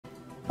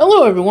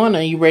Hello everyone,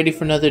 are you ready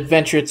for another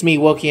adventure? It's me,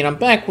 Wokey, and I'm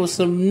back with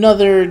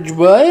another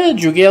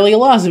Dragalia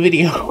Lost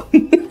video.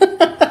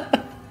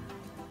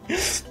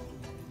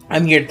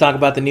 I'm here to talk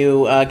about the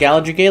new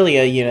Gala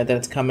Dragalia unit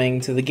that's coming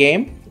to the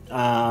game.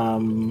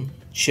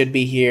 Should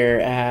be here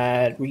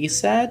at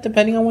reset,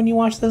 depending on when you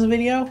watch this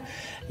video.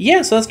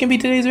 Yeah, so that's going to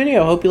be today's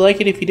video. Hope you like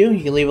it. If you do,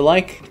 you can leave a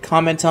like,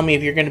 comment, tell me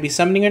if you're going to be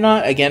summoning or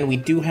not. Again, we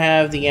do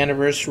have the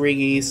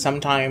anniversary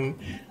sometime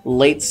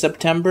late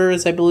September,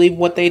 is I believe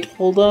what they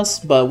told us,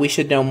 but we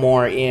should know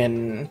more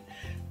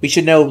we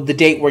should know the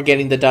date we're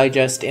getting the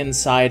digest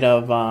inside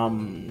of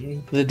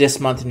this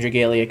month in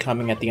Dragalia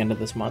coming at the end of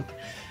this month.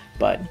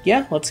 But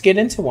yeah, let's get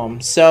into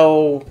them.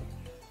 So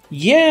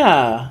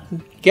yeah,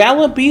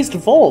 Gala Beast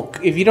Volk.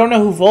 If you don't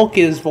know who Volk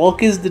is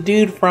the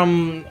dude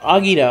from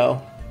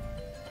Agito.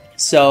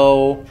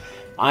 So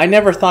I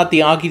never thought the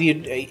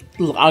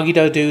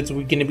Agito dudes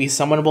were going to be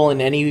summonable in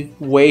any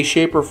way,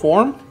 shape, or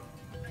form.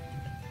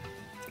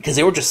 Because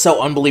they were just so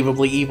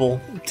unbelievably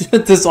evil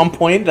to some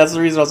point. That's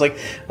the reason I was like,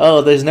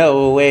 oh, there's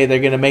no way they're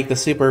going to make the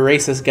super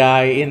racist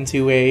guy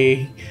into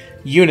a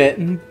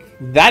unit.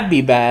 That'd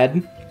be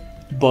bad.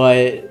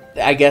 But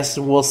I guess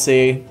we'll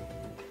see.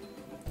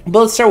 But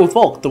let's start with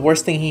Volk. The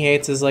worst thing he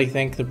hates is, I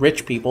think, the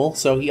rich people.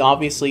 So he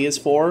obviously is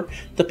for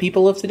the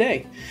people of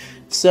today.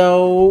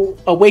 So,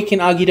 awaken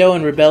Agito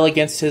and rebel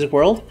against his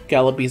world,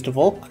 Gala Beast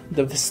Volk.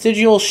 The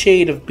vestigial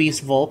shade of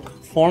Beast Volk,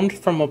 formed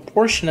from a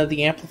portion of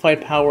the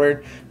amplified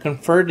power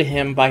conferred to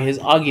him by his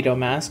Agito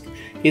mask,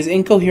 his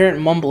incoherent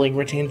mumbling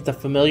retains the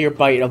familiar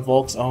bite of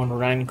Volk's own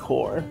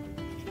Rancor.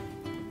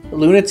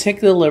 Lunatic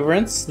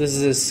Deliverance, this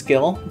is his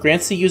skill,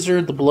 grants the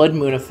user the Blood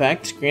Moon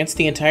effect, grants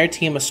the entire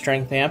team a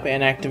strength amp,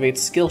 and activates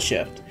skill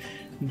shift.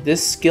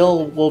 This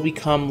skill will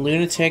become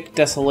Lunatic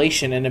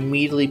Desolation and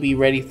immediately be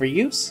ready for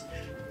use.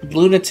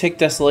 Lunatic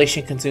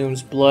Desolation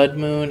consumes Blood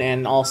Moon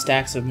and all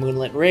stacks of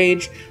Moonlit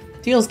Rage,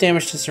 deals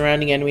damage to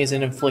surrounding enemies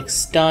and inflicts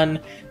stun.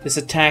 This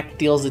attack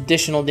deals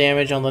additional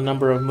damage on the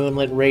number of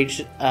Moonlit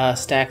Rage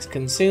stacks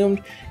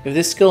consumed. If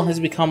this skill has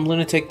become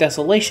Lunatic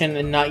Desolation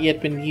and not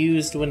yet been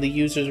used when the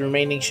user's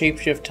remaining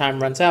shapeshift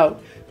time runs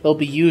out, it will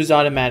be used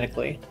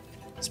automatically.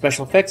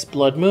 Special effects,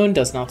 Blood Moon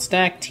does not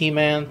stack, Team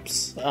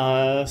Amps,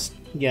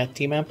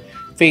 Team Amp.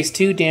 Phase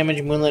 2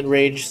 damage, Moonlit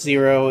Rage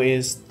 0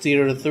 is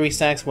 0 to 3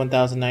 stacks,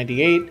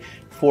 1098,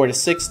 4 to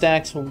 6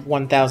 stacks,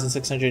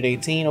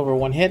 1618 over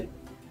 1 hit,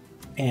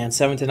 and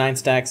 7 to 9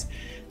 stacks,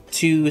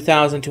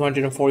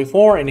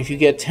 2244, and if you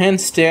get 10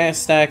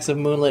 stacks of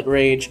Moonlit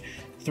Rage,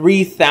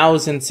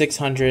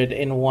 3600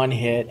 in 1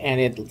 hit,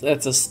 and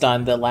that's a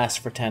stun that lasts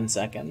for 10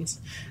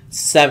 seconds.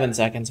 7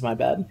 seconds, my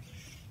bad.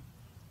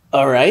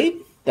 Alright.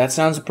 That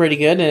sounds pretty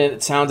good, and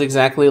it sounds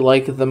exactly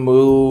like the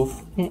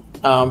move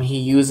he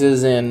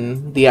uses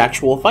in the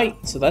actual fight,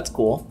 so that's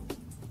cool.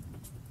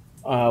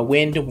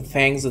 Wind,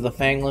 Fangs of the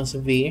Fangless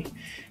V.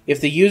 If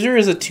the user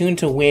is attuned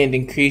to wind,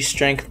 increase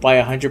strength by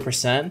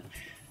 100%.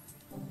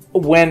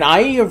 When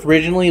I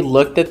originally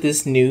looked at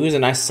this news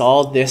and I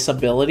saw this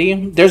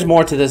ability, there's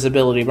more to this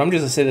ability, but I'm just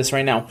going to say this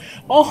right now.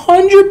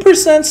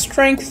 100%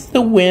 strength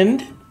to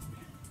wind?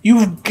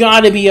 You've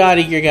got to be out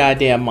of your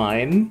goddamn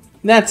mind.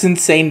 That's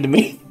insane to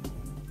me.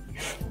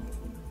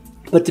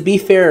 But to be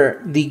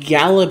fair, the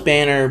Gala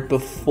banner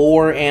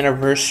before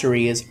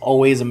anniversary is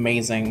always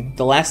amazing.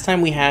 The last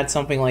time we had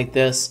something like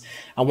this,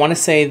 I want to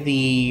say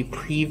the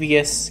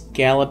previous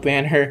Gala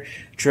banner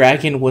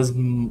dragon was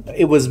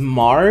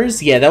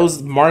Mars. Yeah,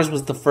 Mars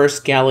was the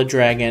first Gala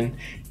dragon.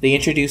 They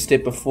introduced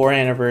it before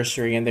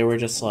anniversary and they were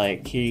just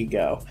like, here you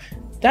go.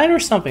 That or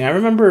something. I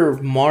remember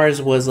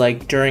Mars was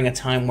like during a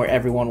time where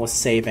everyone was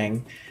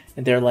saving.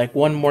 And they're like,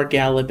 one more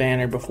Gala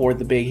banner before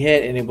the big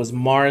hit, and it was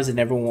Mars, and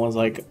everyone was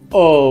like,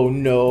 oh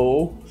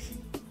no.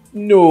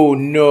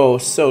 No,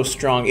 so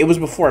strong. It was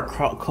before a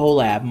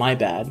collab, my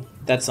bad.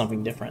 That's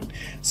something different.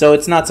 So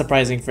it's not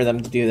surprising for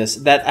them to do this.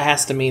 That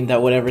has to mean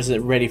that whatever's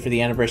ready for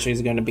the anniversary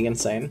is going to be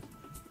insane.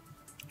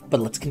 But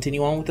let's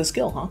continue on with the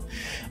skill, huh?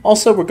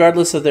 Also,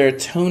 regardless of their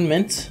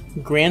attunement,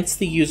 grants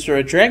the user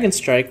a Dragon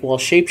Strike while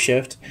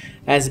shapeshift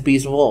as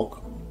Beast Volk.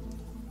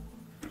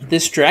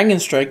 This Dragon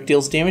Strike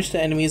deals damage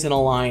to enemies in a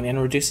line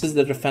and reduces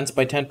the defense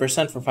by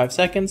 10% for 5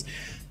 seconds.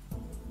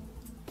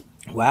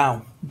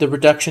 Wow. The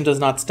reduction does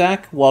not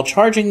stack. While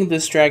charging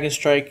this Dragon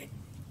Strike,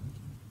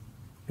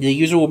 the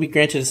user will be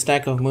granted a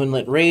stack of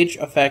Moonlit Rage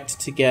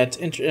effect to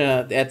get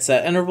at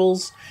set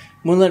intervals.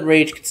 Moonlit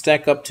Rage can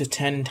stack up to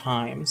 10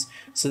 times.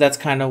 So that's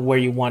kind of where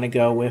you want to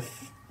go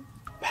with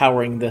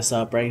powering this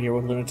up right here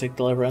with Lunatic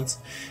Deliverance.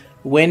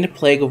 Wind,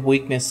 Plague of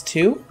Weakness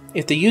 2.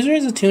 If the user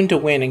is attuned to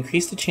wind,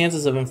 increase the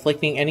chances of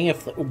inflicting any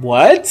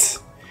what?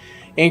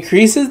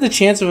 Increases the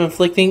chance of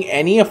inflicting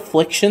any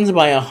afflictions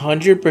by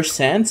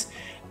 100%?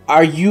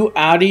 Are you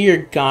out of your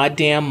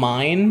goddamn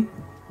mind?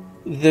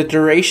 The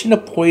duration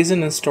of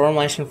poison and storm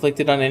lash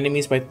inflicted on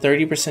enemies by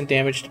 30%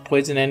 damage to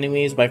poison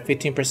enemies by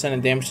 15%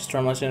 and damage to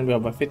storm lash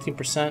enemies by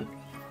 15%.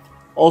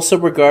 Also,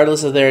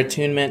 regardless of their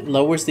attunement,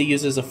 lowers the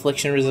user's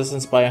affliction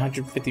resistance by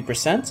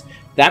 150%.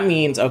 That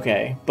means,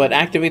 okay, but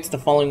activates the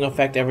following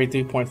effect every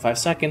 3.5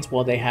 seconds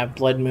while they have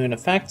Blood Moon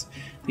effect.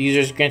 The user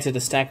is granted a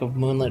stack of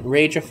Moonlit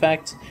Rage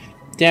effect.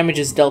 Damage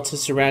is dealt to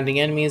surrounding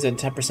enemies, and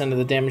 10% of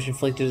the damage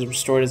inflicted is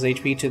restored as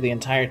HP to the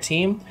entire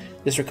team.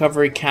 This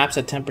recovery caps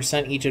at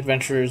 10% each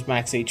adventurer's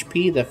max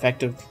HP. The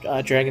effect of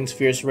Dragon's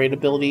Fierce Raid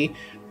ability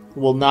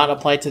will not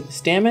apply to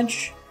this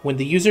damage. When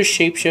the user's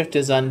shapeshift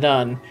is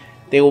undone,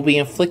 they will be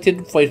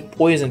inflicted with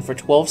poison for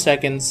 12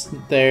 seconds.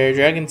 Their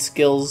dragon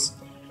skill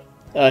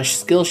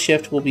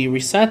shift will be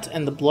reset,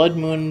 and the Blood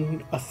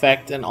Moon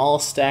effect and all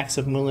stacks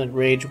of Moonlit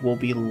Rage will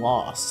be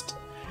lost.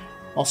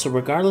 Also,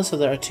 regardless of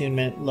their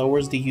attunement,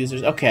 lowers the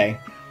user's... Okay,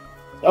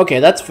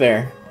 that's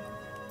fair.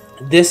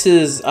 This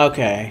is...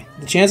 Okay.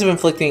 The chance of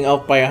inflicting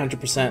up by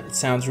 100%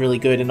 sounds really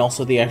good, and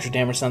also the extra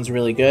damage sounds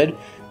really good.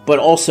 But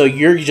also,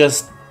 you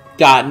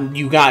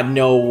got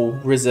no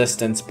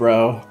resistance,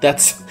 bro.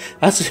 That's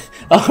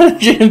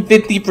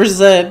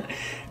 150%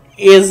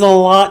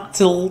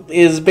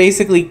 is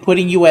basically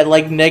putting you at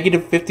like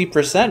negative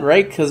 50%,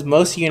 right? Because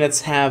most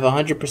units have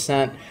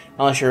 100%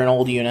 unless you're an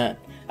old unit.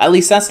 At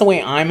least that's the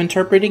way I'm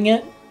interpreting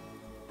it.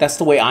 That's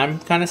the way I'm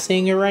kind of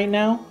seeing it right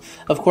now.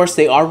 Of course,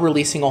 they are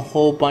releasing a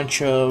whole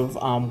bunch of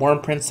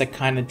worm prints that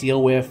kind of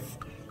deal with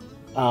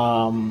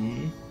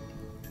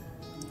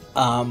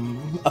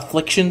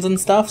afflictions and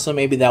stuff, so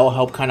maybe that will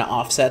help kind of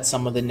offset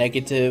some of the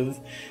negative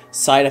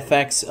side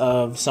effects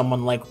of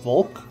someone like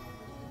Volk.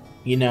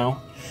 You know,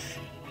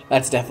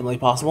 that's definitely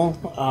possible.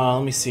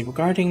 Let me see.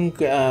 Regarding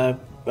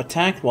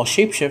attack, while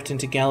shapeshift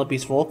into Gala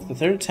Beast Volk, the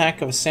third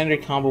attack of a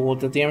standard combo will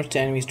deal damage to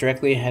enemies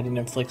directly ahead and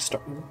inflict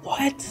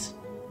What?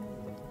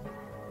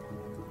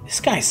 This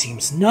guy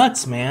seems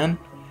nuts, man.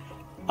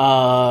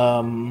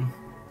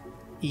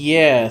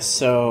 Yeah,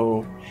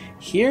 so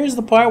here's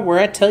the part where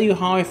I tell you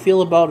how I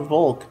feel about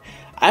Volk.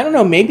 I don't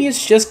know, maybe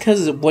it's just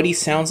because of what he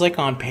sounds like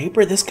on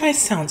paper. This guy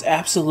sounds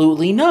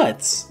absolutely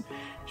nuts.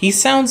 He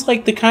sounds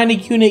like the kind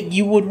of unit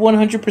you would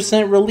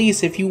 100%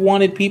 release if you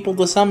wanted people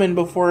to summon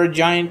before a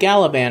giant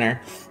Gala banner.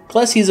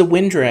 Plus, he's a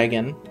wind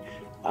dragon.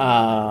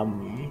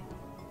 Right?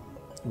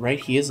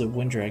 He is a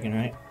wind dragon,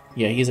 right?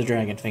 Yeah, he's a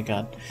dragon, thank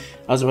God.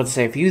 I was about to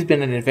say, if he's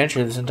been an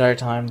adventurer this entire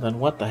time, then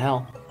what the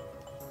hell?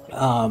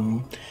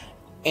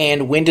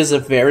 And wind is a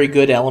very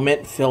good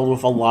element filled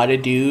with a lot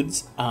of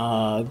dudes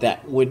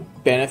that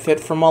would benefit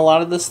from a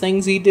lot of the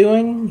things he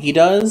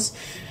does.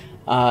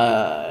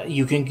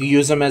 You can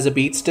use him as a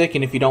beat stick,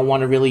 and if you don't want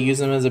to really use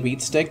him as a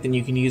beat stick, then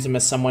you can use him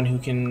as someone who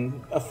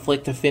can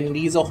afflict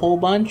affinities a whole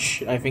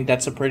bunch. I think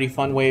that's a pretty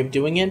fun way of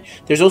doing it.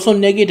 There's also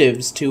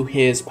negatives to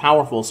his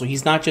powerful, so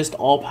he's not just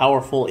all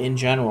powerful in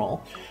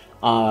general.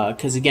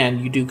 Because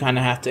again, you do kind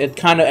of have to,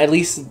 at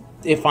least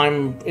if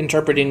I'm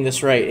interpreting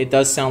this right, it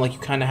does sound like you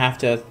kind of have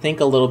to think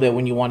a little bit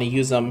when you want to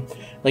use them.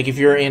 Like if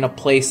you're in a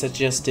place that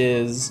just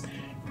is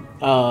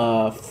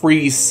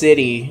Freeze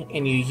City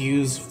and you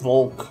use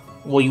Volk,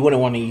 well, you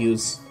wouldn't want to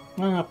use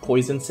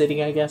Poison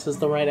City, I guess is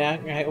the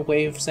right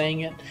way of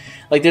saying it.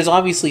 Like there's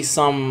obviously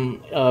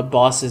some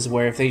bosses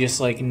where if they just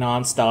like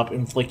non-stop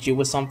inflict you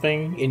with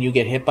something and you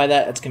get hit by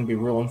that, it's going to be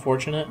real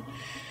unfortunate.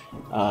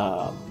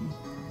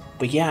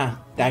 But yeah,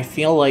 I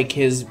feel like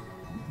his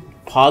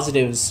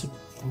positives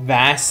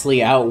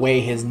vastly outweigh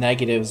his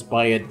negatives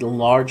by a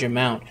large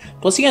amount.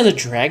 Plus he has a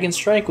Dragon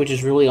Strike, which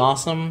is really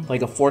awesome.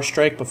 Like a Force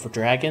Strike, but for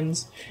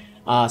dragons.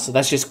 So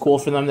that's just cool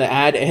for them to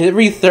add.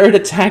 Every third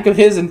attack of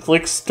his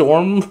inflicts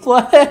Storm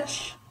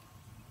Flash.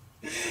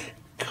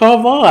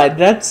 Come on,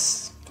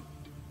 that's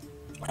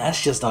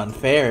just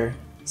unfair.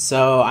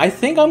 So I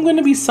think I'm going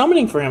to be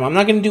summoning for him. I'm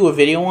not going to do a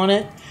video on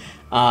it.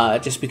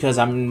 Just because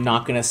I'm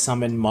not going to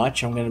summon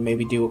much. I'm going to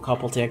maybe do a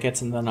couple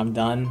tickets and then I'm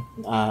done.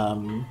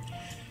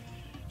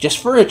 Just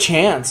for a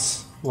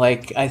chance.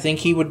 Like, I think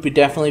he would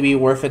definitely be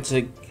worth it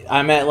to...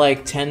 I'm at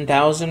like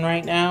 10,000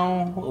 right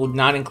now,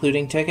 not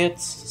including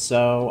tickets.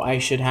 So I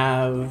should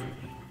have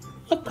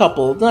a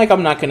couple... Like,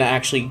 I'm not going to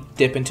actually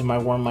dip into my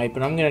Wormite,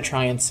 but I'm going to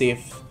try and see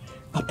if...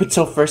 Up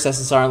until first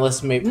SSR,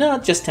 unless maybe... No,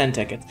 just 10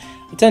 tickets.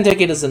 A 10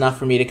 ticket is enough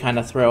for me to kind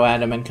of throw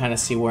at him and kind of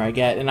see where I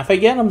get. And if I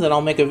get him, then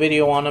I'll make a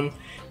video on him.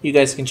 You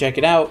guys can check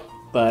it out,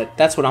 but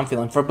that's what I'm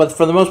feeling for. But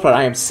for the most part,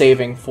 I am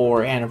saving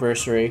for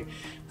Anniversary,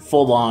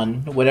 full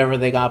on, whatever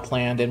they got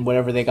planned and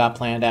whatever they got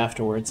planned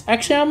afterwards.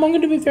 Actually, I'm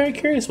going to be very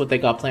curious what they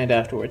got planned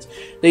afterwards.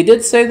 They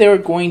did say they were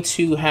going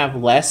to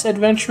have less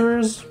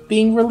adventurers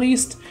being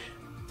released,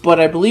 but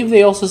I believe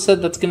they also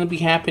said that's going to be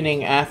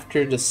happening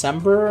after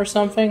December or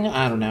something.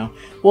 I don't know.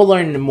 We'll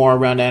learn more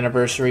around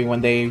Anniversary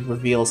when they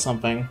reveal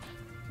something.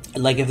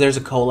 Like, if there's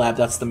a collab,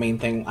 that's the main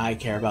thing I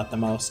care about the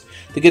most.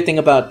 The good thing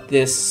about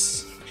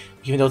this...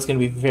 Even though it's going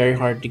to be very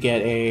hard to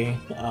get a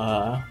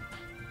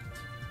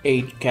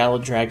Gala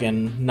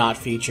Dragon not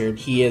featured,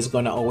 he is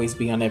going to always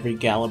be on every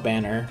Gala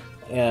banner,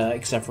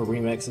 except for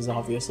remixes,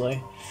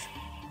 obviously.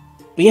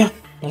 But yeah,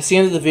 that's the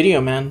end of the video,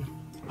 man.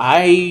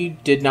 I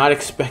did not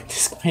expect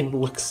this guy to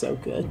look so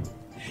good.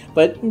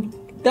 But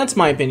that's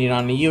my opinion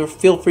on it. You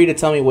feel free to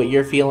tell me what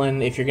you're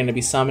feeling, if you're going to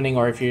be summoning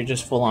or if you're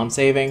just full-on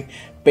saving.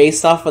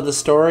 Based off of the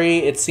story,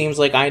 it seems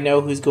like I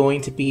know who's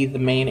going to be the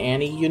main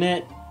Annie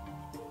unit,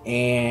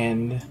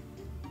 and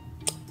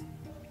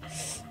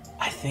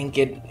I think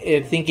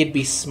it'd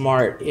be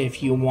smart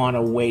if you want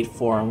to wait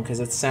for them, because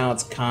it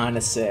sounds kind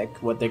of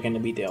sick what they're going to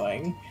be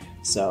doing.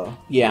 So,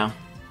 yeah.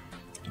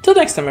 Until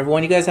next time,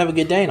 everyone, you guys have a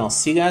good day, and I'll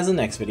see you guys in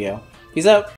the next video. Peace out!